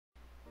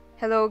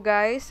Hello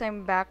guys,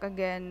 I'm back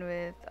again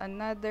with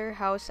another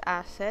house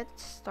asset,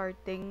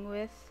 starting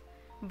with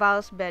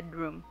Val's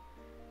bedroom.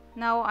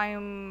 Now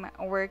I'm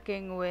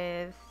working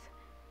with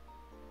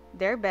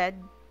their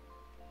bed,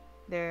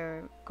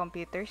 their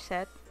computer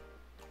set,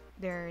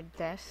 their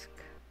desk,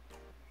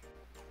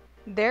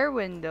 their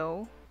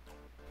window,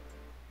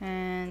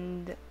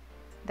 and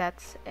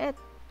that's it.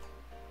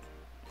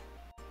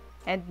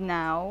 And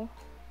now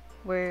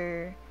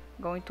we're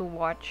going to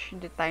watch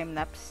the time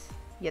lapse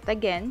yet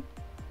again,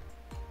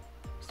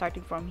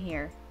 starting from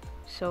here.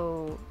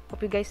 So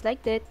hope you guys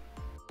liked it.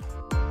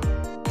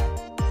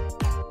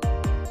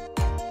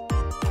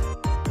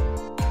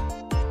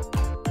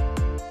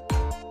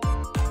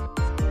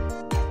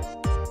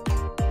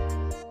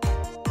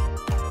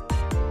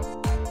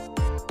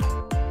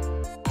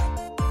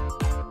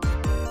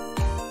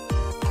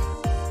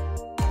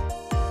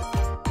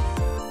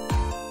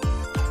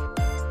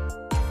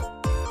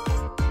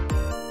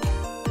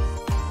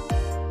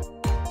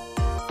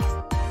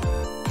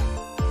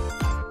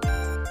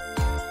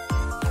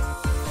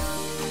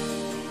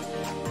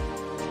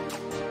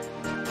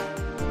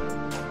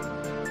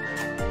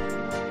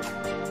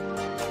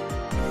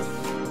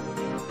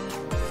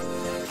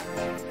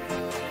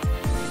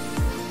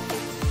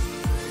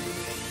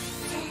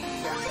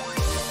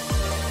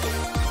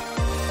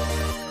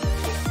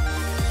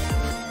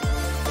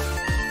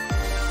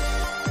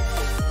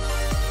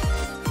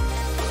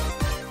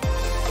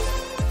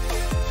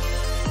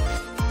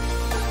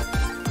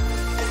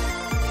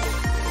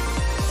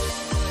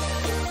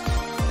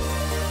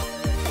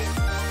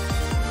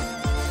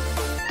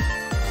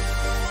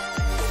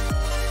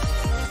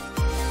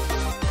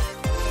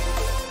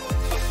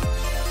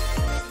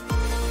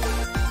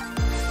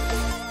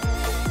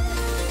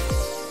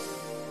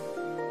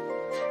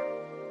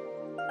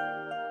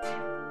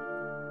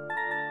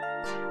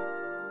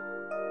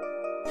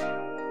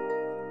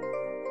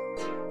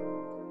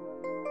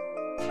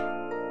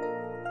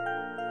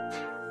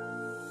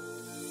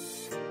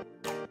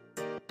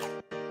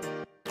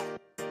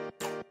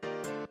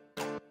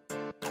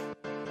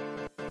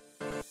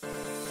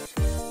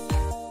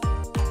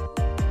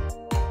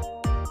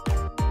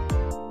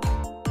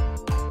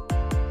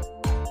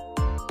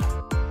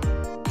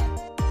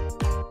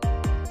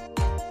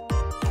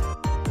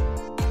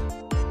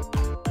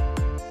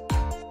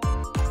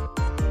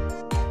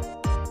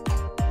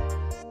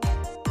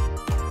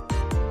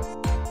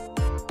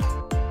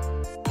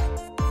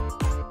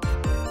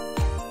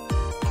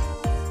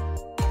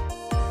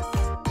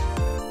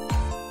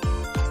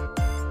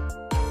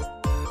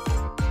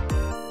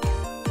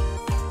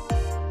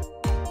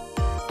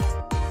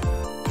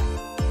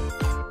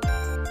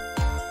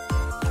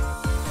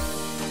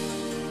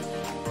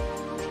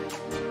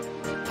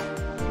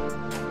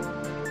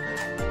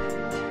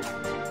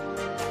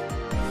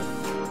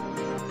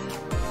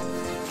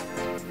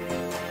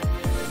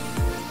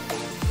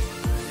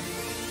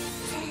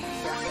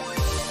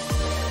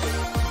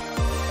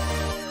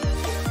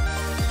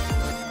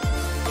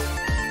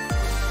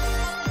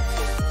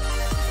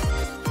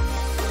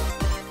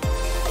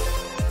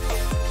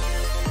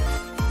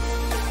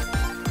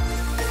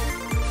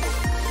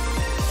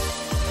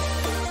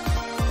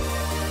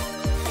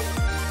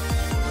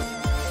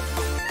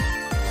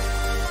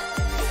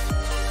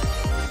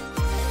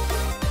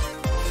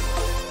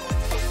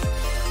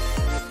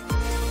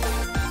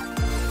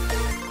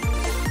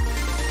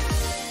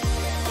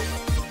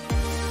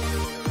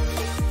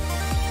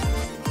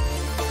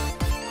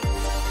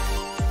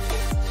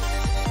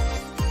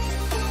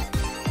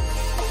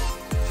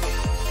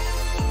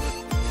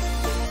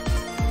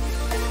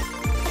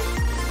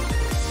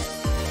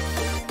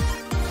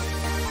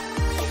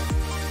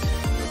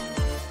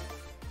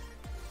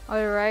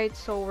 Alright,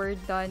 so we're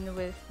done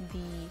with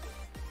the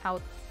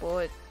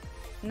output.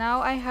 Now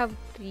I have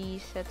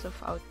three sets of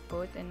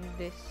output, and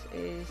this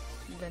is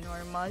the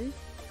normal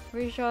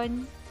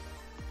version,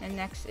 and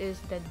next is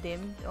the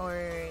dimmed,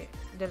 or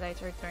the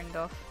lights are turned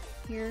off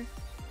here,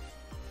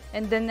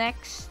 and the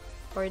next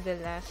or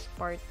the last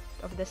part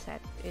of the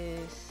set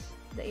is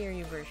the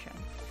airy version.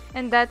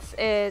 And that's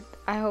it.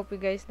 I hope you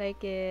guys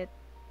like it.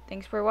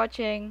 Thanks for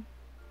watching.